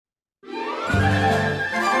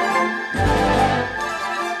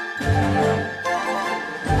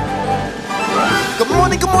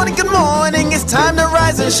morning, good morning, good morning. It's time to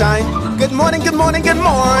rise and shine. Good morning, good morning, good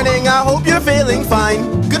morning. I hope you're feeling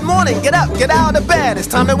fine. Good morning, get up, get out of bed. It's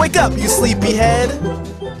time to wake up, you sleepyhead.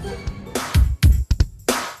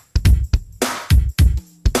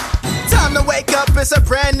 Time to wake up, it's a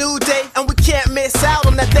brand new day, and we can't miss out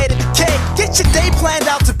on that day to decay. Get your day planned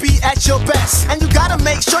out to be at your best, and you gotta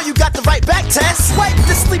make sure you got the right back test. Wipe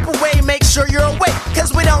the sleep away, make sure you're awake,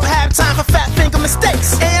 cause we don't have time for fat finger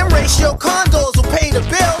mistakes. AM ratio condos will pay the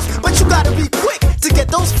bills, but you gotta be quick to get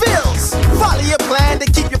those fills. Follow your plan to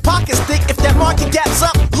keep your pockets thick. If that market gaps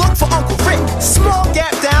up, look for Uncle Rick. Small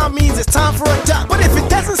gap down means it's time for a duck, but if it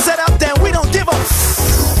doesn't set up, then we don't give a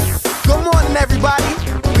Good morning, everybody.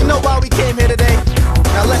 We know why we came here today.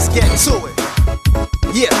 Now let's get to it.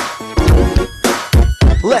 Yeah.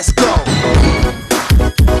 Let's go.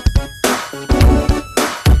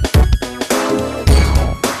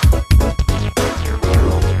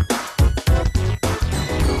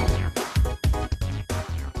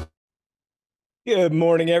 Good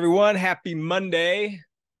morning, everyone. Happy Monday.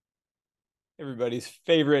 Everybody's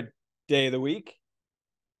favorite day of the week.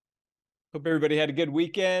 Hope everybody had a good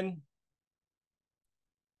weekend.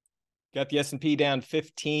 Got the S&P down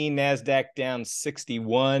 15, NASDAQ down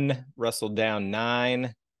 61, Russell down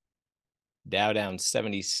 9, Dow down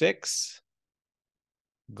 76,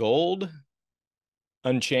 gold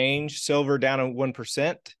unchanged, silver down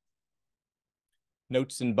 1%,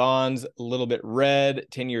 notes and bonds a little bit red,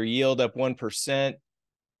 10-year yield up 1%,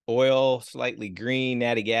 oil slightly green,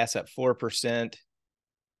 natty gas up 4%,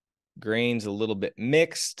 grains a little bit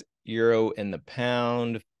mixed, euro and the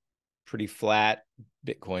pound pretty flat,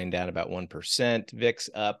 Bitcoin down about 1%, VIX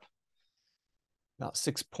up about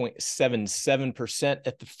 6.77%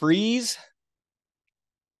 at the freeze,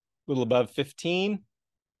 a little above 15.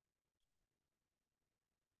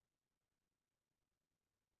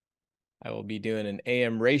 I will be doing an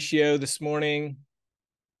AM ratio this morning,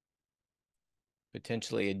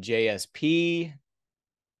 potentially a JSP.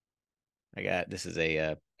 This is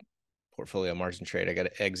a portfolio margin trade. I got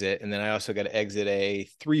to exit. And then I also got to exit a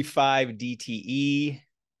 3.5 DTE.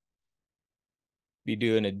 Be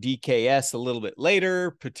doing a DKS a little bit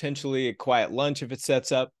later, potentially a quiet lunch if it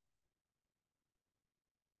sets up.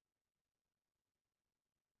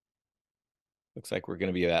 Looks like we're going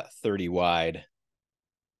to be about 30 wide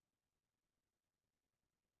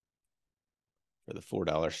for the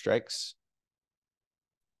 $4 strikes.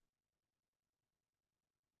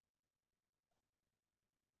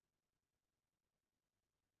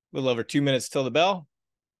 A little over 2 minutes till the bell.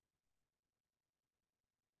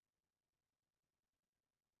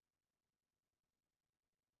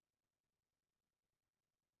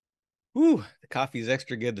 Ooh, the coffee is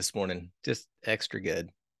extra good this morning. Just extra good.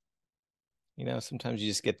 You know, sometimes you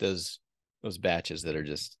just get those batches that are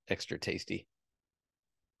just extra tasty.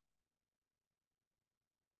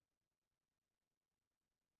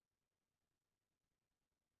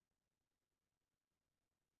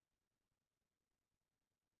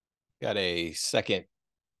 Got a second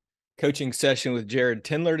coaching session with Jared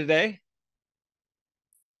Tindler today.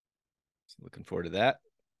 So looking forward to that.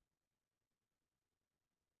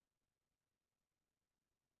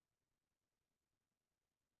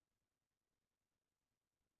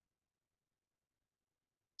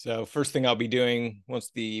 So first thing I'll be doing once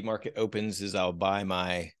the market opens is I'll buy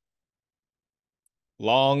my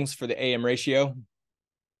longs for the AM ratio.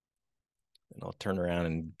 And I'll turn around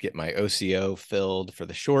and get my OCO filled for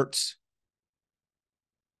the shorts.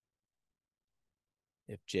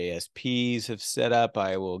 If JSPs have set up,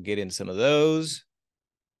 I will get in some of those.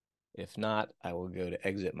 If not, I will go to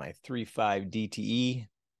exit my 3.5 DTE.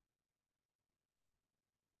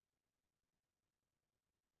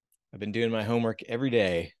 I've been doing my homework every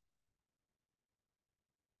day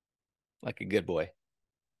like a good boy.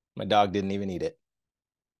 My dog didn't even eat it.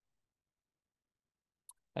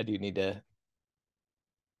 I do need to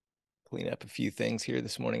clean up a few things here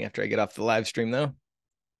this morning after I get off the live stream, though.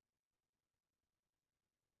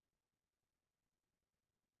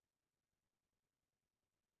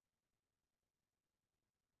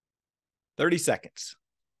 "30 seconds.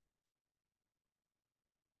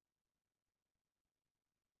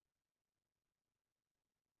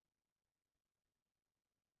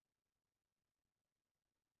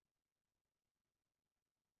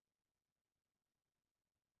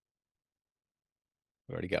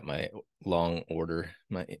 I've already got my long order,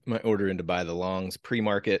 my order in to buy the longs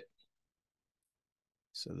pre-market.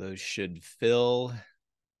 So those should fill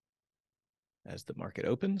as the market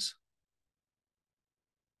opens.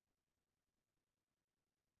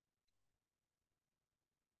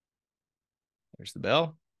 There's the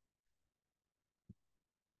bell.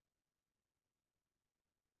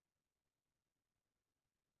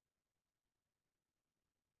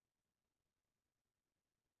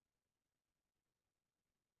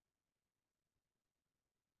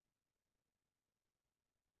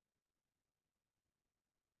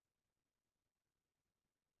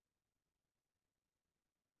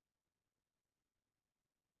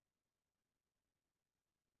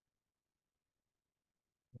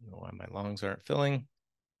 Why my longs aren't filling.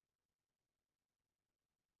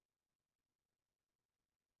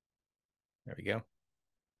 There we go.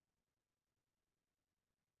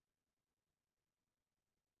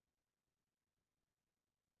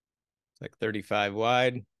 It's like 35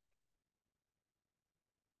 wide.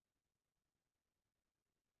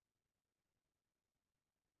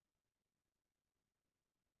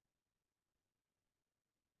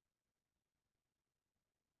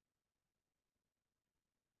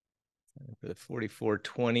 For the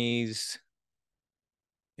 4420s.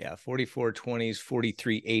 Yeah, 4420s,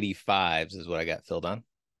 4385s is what I got filled on.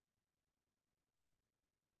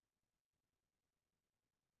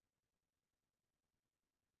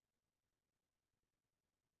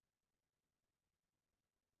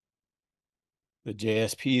 The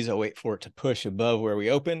JSPs, I'll wait for it to push above where we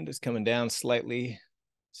opened. It's coming down slightly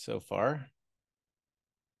so far.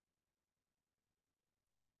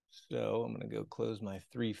 So I'm going to go close my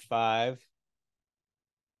 3.5,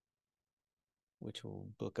 which will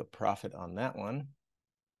book a profit on that one.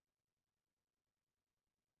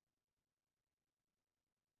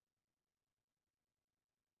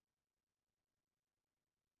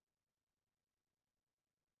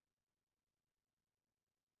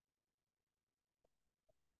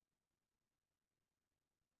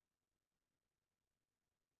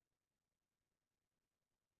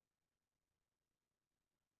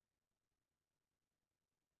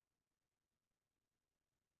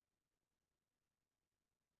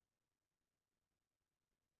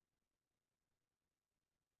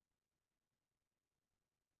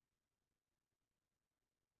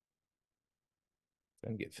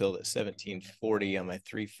 Gonna get filled at 1740 on my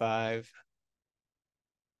 3.5.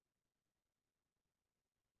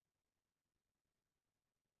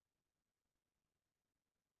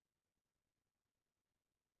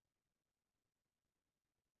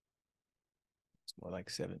 It's more like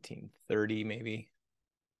 1730 maybe.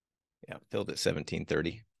 Yeah, filled at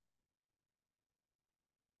 1730.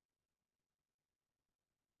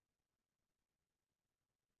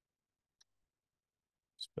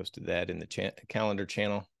 Posted that in the calendar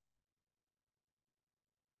channel.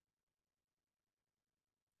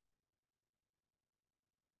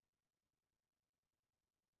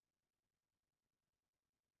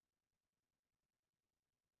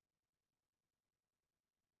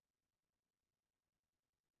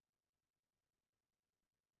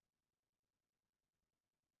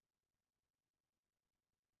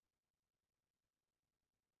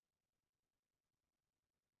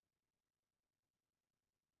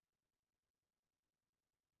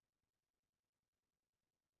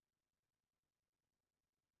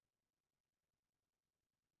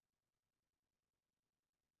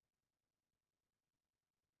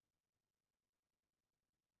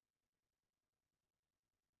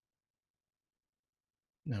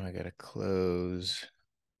 Now I got to close.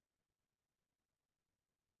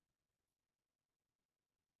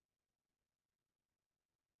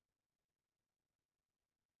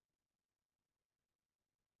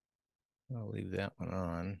 I'll leave that one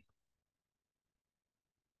on.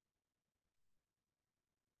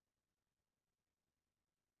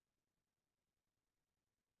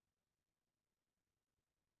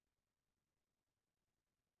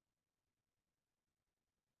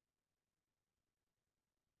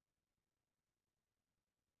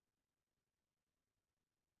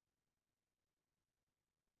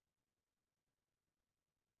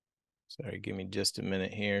 Sorry, give me just a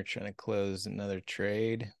minute here. Trying to close another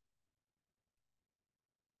trade.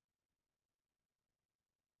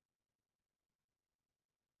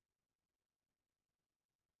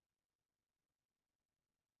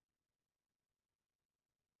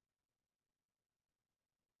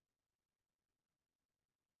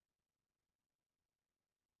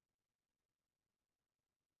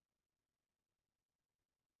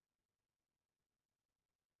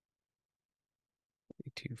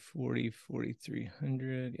 $240,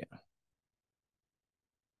 4,300. Yeah.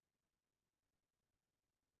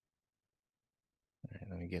 All right,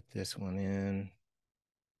 let me get this one in.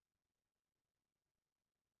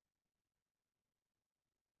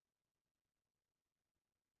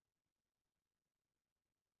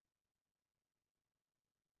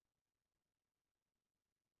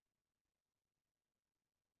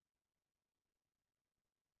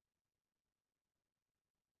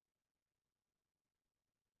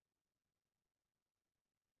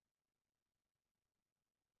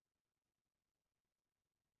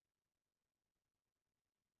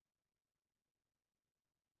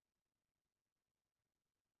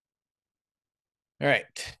 All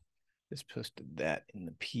right. Just posted that in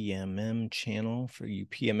the PMM channel for you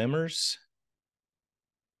PMMers.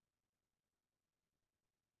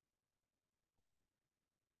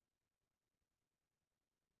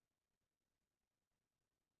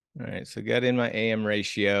 All right, so got in my AM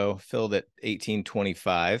ratio, filled at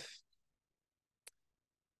 1825.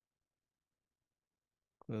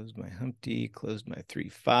 Closed my Humpty, closed my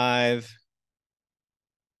 3-5.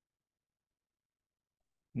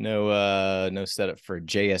 No setup for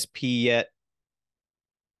JSP yet.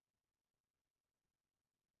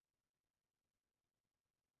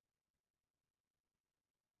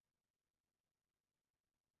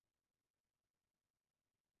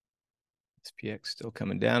 SPX still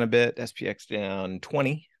coming down a bit. SPX down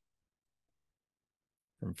 20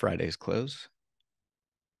 from Friday's close.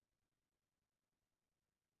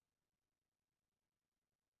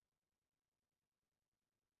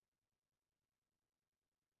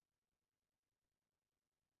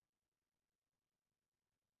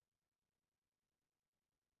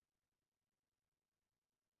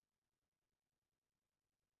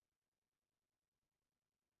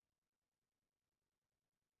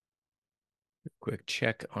 Quick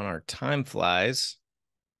check on our time flies.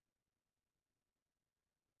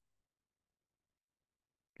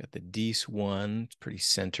 Got the Dees one, it's pretty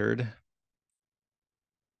centered.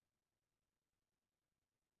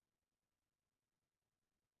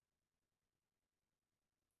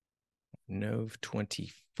 Nov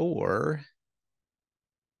 24.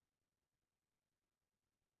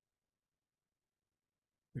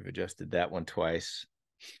 We've adjusted that one twice.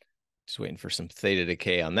 Just waiting for some theta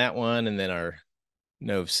decay on that one. And then our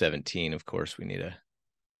Nov 17, of course, we need a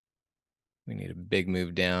big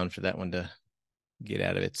move down for that one to get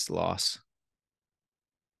out of its loss.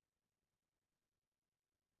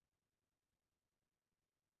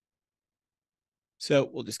 So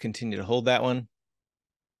we'll just continue to hold that one.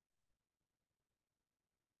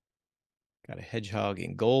 Got a hedgehog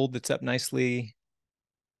in gold that's up nicely.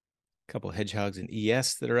 A couple of hedgehogs in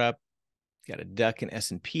ES that are up. Got a duck in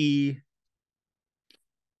S&P.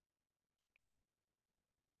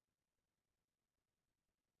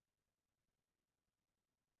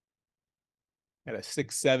 Got a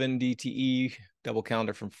 6-7 DTE double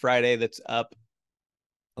calendar from Friday that's up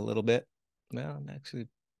a little bit. Well, actually,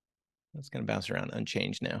 that's going to bounce around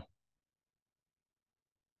unchanged now.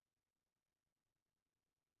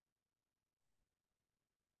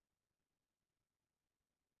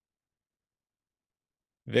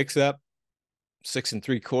 VIX up 6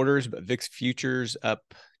 3/4, but VIX futures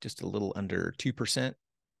up just a little under 2%.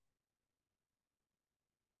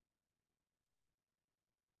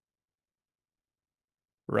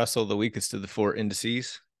 Russell, the weakest of the four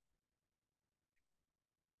indices.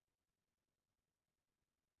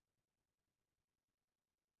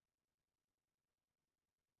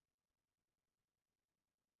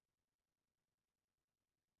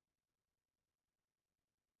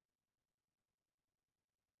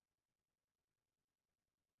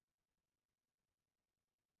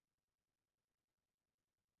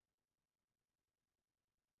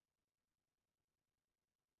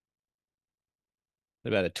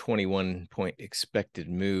 About a 21-point expected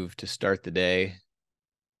move to start the day.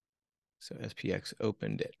 So SPX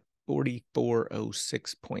opened at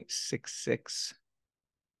 4406.66.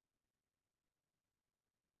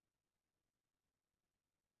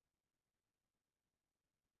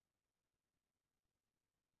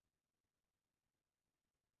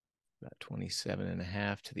 About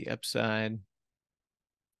 27.5 to the upside.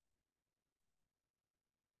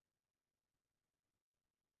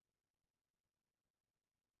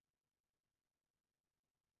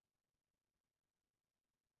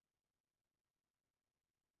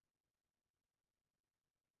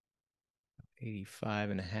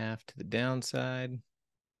 $85.5 to the downside.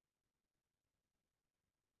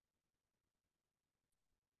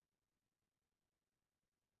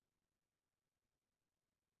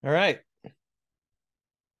 All right.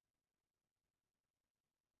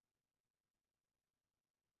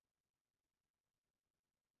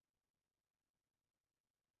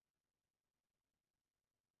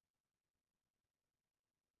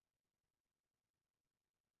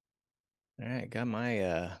 All right, got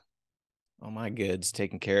my all my goods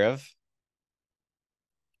taken care of.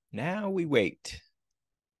 Now we wait.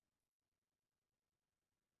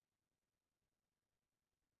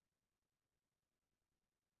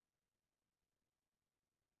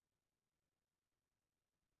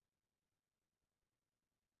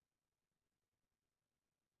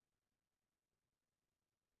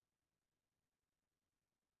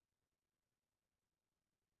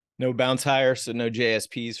 No bounce higher, so no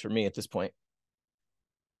JSPs for me at this point.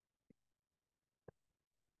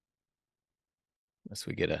 Unless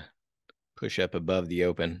we get a push up above the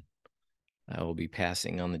open, I will be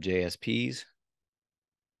passing on the JSPs.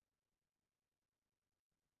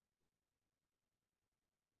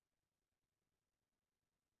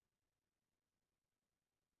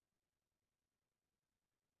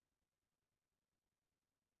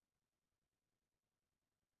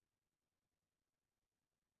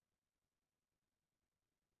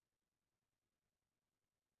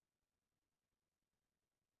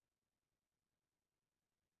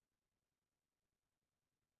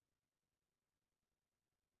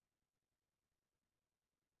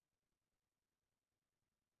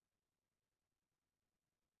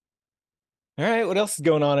 All right, what else is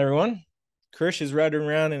going on, everyone? Krish is riding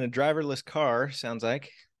around in a driverless car, sounds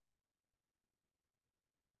like.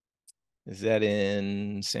 Is that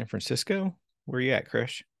in San Francisco? Where are you at,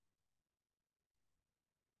 Krish?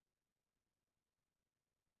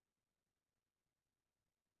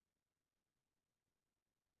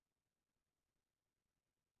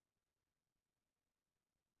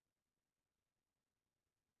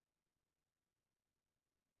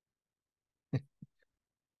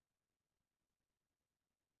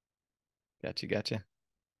 Gotcha.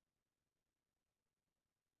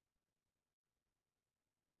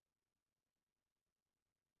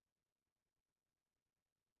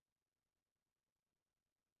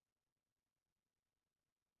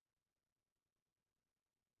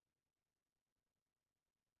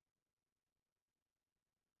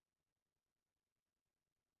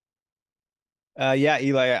 Yeah,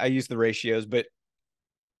 Eli, I use the ratios, but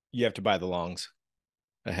you have to buy the longs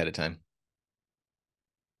ahead of time.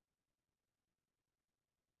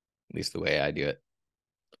 At least the way I do it.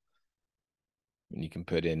 And you can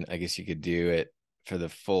put in, I guess you could do it for the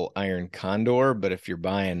full iron condor, but if you're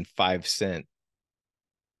buying 5-cent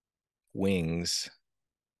wings,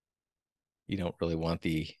 you don't really want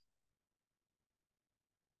the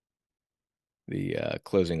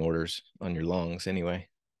closing orders on your longs anyway.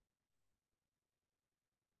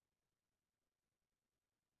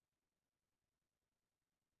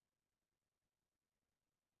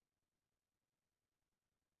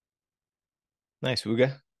 Nice,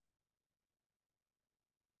 Wuga.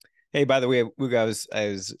 Hey, by the way, Wuga,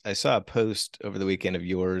 I saw a post over the weekend of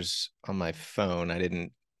yours on my phone. I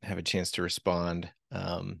didn't have a chance to respond.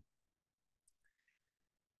 It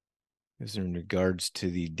was in regards to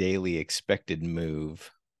the daily expected move.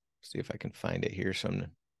 See if I can find it here. So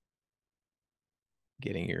I'm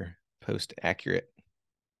getting your post accurate.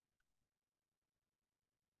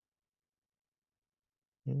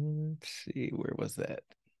 Let's see, where was that?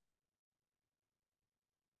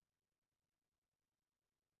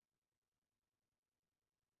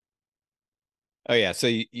 Oh yeah, so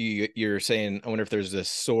you're saying I wonder if there's a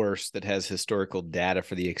source that has historical data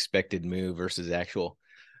for the expected move versus actual.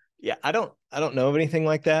 Yeah, I don't know of anything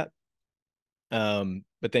like that.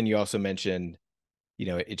 But then you also mentioned,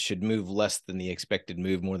 it should move less than the expected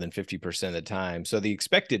move more than 50% of the time. So the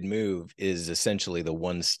expected move is essentially the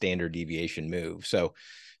one standard deviation move. So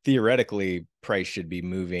theoretically, price should be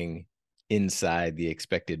moving inside the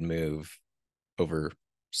expected move over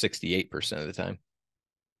 68% of the time.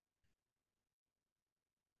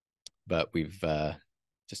 But we've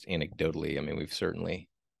just anecdotally, I mean, we've certainly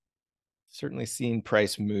seen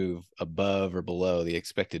price move above or below the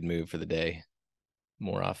expected move for the day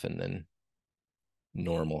more often than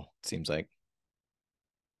normal, it seems like.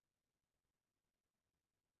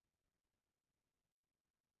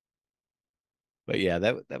 But yeah,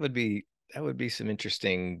 that would be some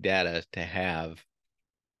interesting data to have.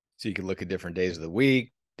 So you could look at different days of the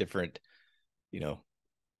week, different, you know,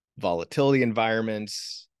 volatility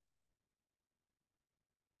environments.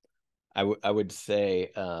 I would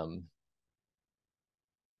say,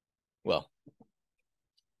 well,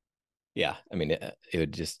 yeah, I mean, it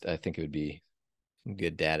would just, I think it would be some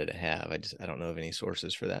good data to have. I don't know of any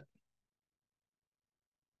sources for that.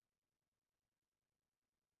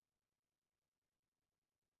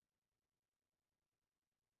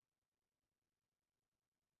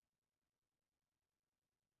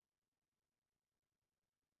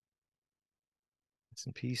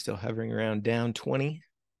 S&P still hovering around down 20.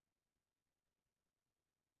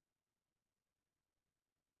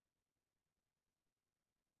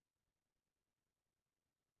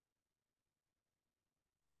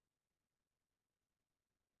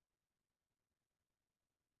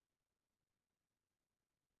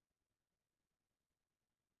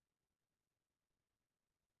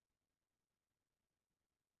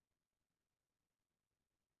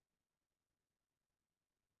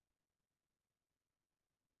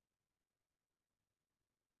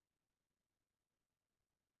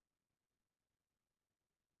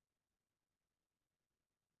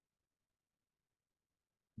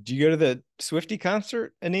 Did you go to the Swifty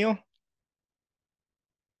concert, Anil?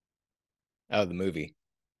 Oh, the movie.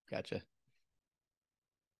 Gotcha.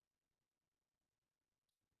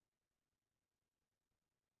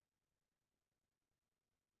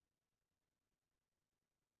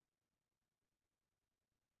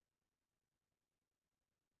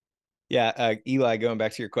 Yeah, Eli, going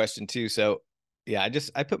back to your question too. So, yeah,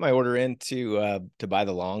 I put my order in to buy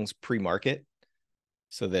the longs pre-market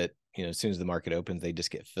so that, as soon as the market opens, they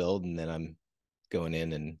just get filled, and then I'm going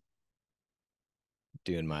in and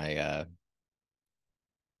doing uh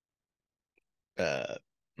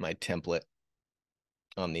my template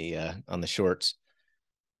on the shorts.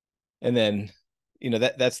 And then,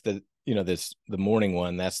 that's the, the morning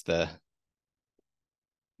one. That's the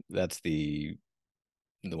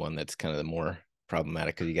one that's kind of the more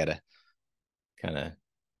problematic, because you got to kind of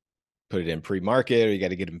put it in pre-market, or you got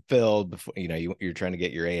to get them filled before, you're trying to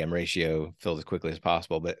get your AM ratio filled as quickly as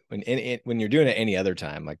possible. But when you're doing it any other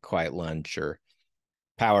time, like quiet lunch or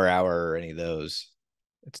power hour or any of those,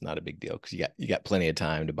 it's not a big deal, because you got plenty of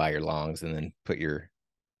time to buy your longs and then put your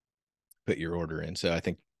order in. So I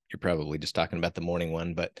think you're probably just talking about the morning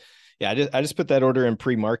one. But yeah, I just put that order in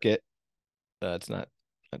pre-market. It's not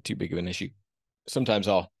too big of an issue. Sometimes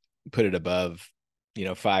I'll put it above,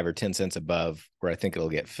 5 or 10 cents above where I think it'll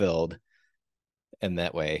get filled, and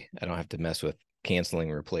that way I don't have to mess with canceling,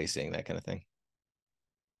 replacing, that kind of thing.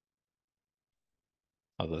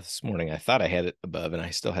 Although this morning I thought I had it above and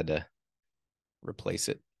I still had to replace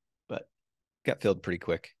it, but got filled pretty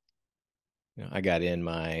quick. I got in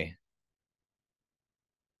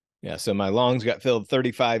so my longs got filled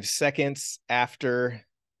 35 seconds after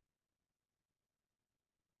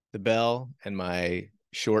the bell, and my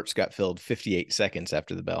shorts got filled 58 seconds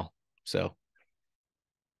after the bell. So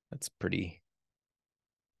that's pretty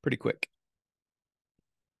quick.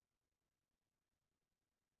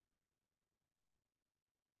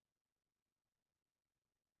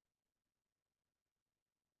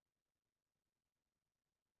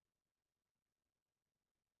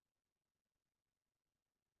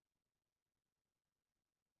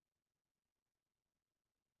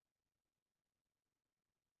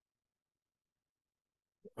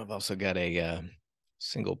 I've also got a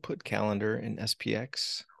single put calendar in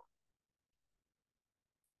SPX.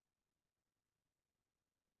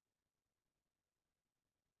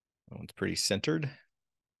 That one's pretty centered.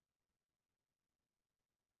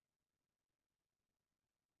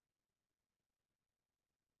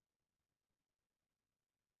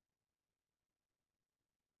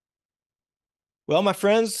 Well, my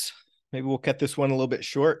friends, maybe we'll cut this one a little bit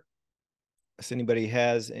short. If anybody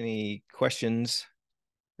has any questions,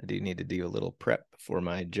 I do need to do a little prep for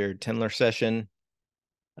my Jared Tendler session.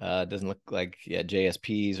 It doesn't look like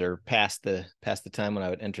JSPs are past the time when I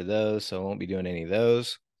would enter those, so I won't be doing any of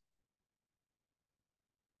those.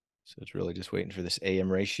 So it's really just waiting for this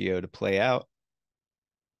AM ratio to play out.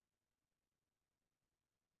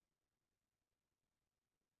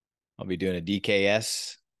 I'll be doing a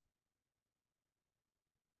DKS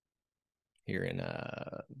here in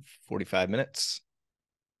 45 minutes.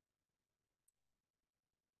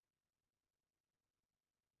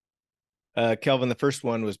 Kelvin, the first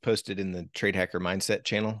one was posted in the Trade Hacker Mindset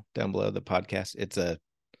channel down below the podcast. It's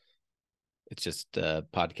just a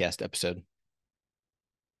podcast episode.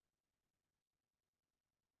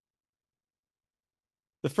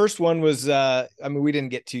 The first one was, we didn't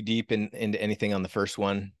get too deep into anything on the first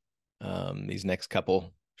one. These next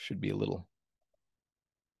couple should get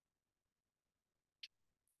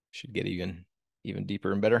even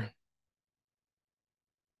deeper and better.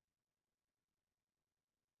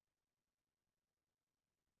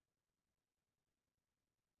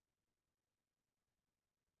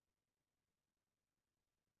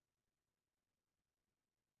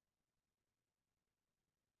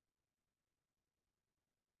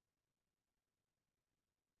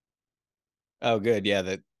 Oh, good.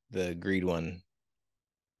 Yeah, the greed one.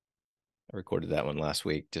 I recorded that one last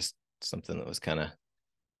week. Just something that was kind of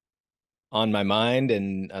on my mind,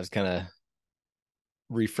 and I was kind of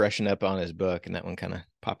refreshing up on his book, and that one kind of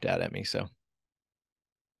popped out at me. So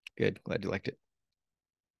good. Glad you liked it.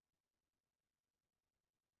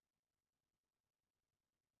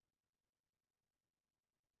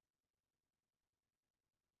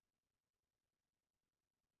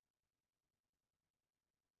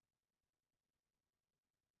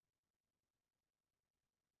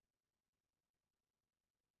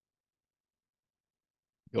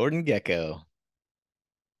 Gordon Gekko.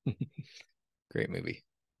 Great movie.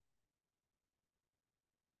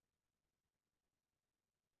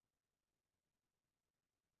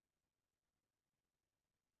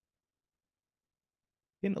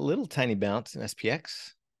 Getting a little tiny bounce in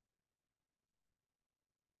SPX.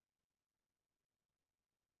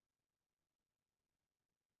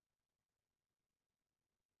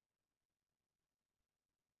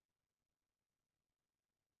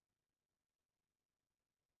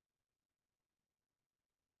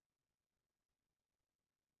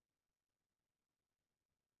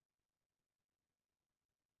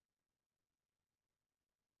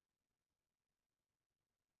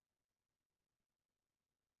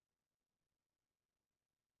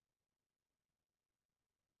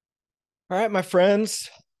 All right, my friends.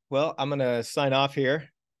 Well, I'm going to sign off here.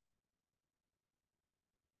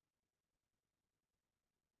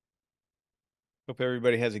 Hope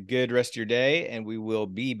everybody has a good rest of your day, and we will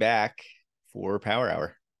be back for Power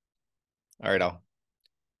Hour. All right, all.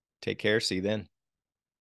 Take care. See you then.